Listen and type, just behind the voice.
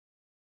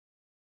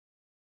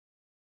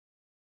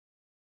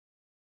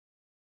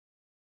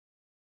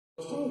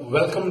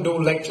Welcome to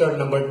lecture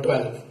number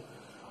 12।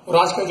 और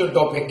आज का जो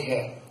टॉपिक है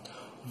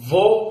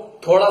वो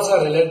थोड़ा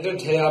सा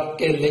रिलेटेड है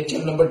आपके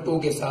लेक्चर नंबर 2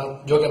 के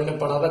साथ, जो कि हमने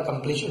पढ़ा था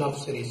कंप्लीशन ऑफ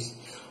सीरीज।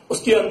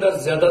 उसके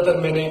अंदर ज्यादातर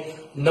मैंने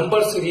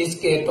नंबर सीरीज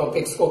के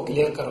टॉपिक्स को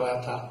क्लियर करवाया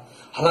था।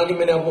 हालांकि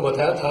मैंने आपको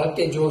बताया था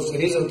कि जो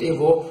सीरीज होती है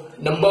वो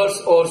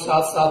नंबर्स और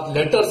साथ साथ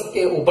लेटर्स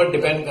के ऊपर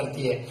डिपेंड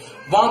करती है।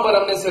 वहां पर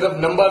हमने सिर्फ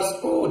नंबर्स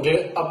को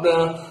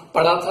अपना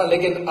पढ़ा था,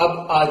 लेकिन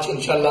अब आज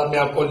इंशाल्लाह मैं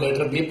आपको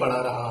लेटर भी पढ़ा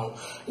रहा हूं।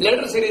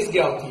 लेटर सीरीज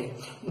क्या होती है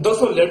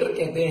दोस्तों? लेटर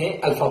कहते हैं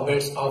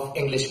अल्फाबेट्स ऑफ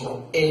इंग्लिश को,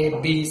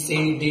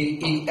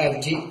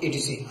 ABCDEFG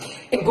ETC।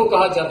 इनको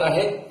कहा जाता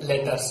है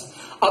लेटर्स।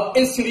 अब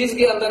इस सीरीज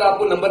के अंदर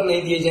आपको नंबर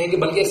नहीं दिए जाएंगे,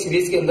 बल्कि इस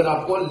सीरीज के अंदर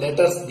आपको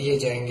लेटर्स दिए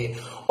जाएंगे।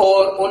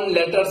 और उन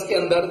लेटर्स के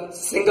अंदर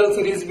सिंगल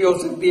सीरीज भी हो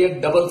सकती है,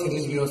 डबल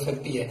सीरीज भी हो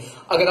सकती है।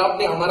 अगर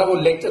आपने हमारा वो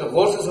लेक्चर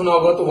गौर से सुना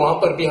होगा तो वहां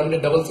पर भी हमने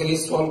डबल सीरीज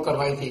सॉल्व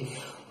करवाई थी।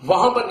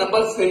 वहां पर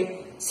नंबर से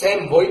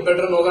सेम वही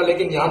पैटर्न होगा,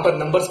 लेकिन यहाँ पर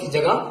नंबर्स की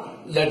जगह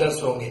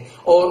लेटर्स होंगे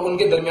और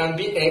उनके दरमियान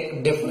भी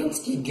एक डिफरेंस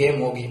की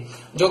गेम होगी,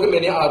 जो कि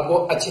मैंने आपको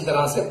अच्छी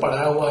तरह से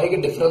पढ़ाया हुआ है कि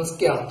डिफरेंस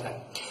क्या होता है।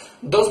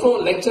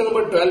 दोस्तों लेक्चर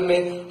नंबर 12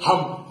 में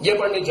हम ये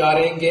पढ़ने जा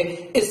रहे हैं कि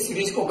इस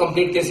सीरीज को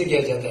कंप्लीट कैसे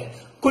किया जाता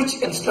है।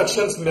 कुछ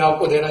इंस्ट्रक्शंस मैं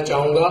आपको देना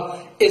चाहूंगा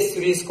इस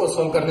सीरीज को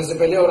सॉल्व करने से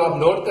पहले, और आप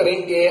नोट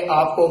करेंगे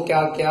आपको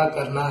क्या क्या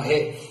करना है।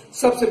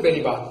 सबसे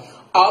पहली बात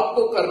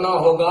आपको करना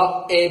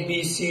होगा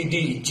ABCD,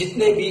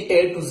 जितने भी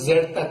A to Z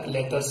तक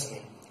लेटर्स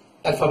हैं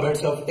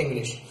अल्फाबेट्स ऑफ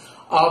इंग्लिश,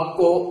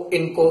 आपको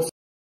इनको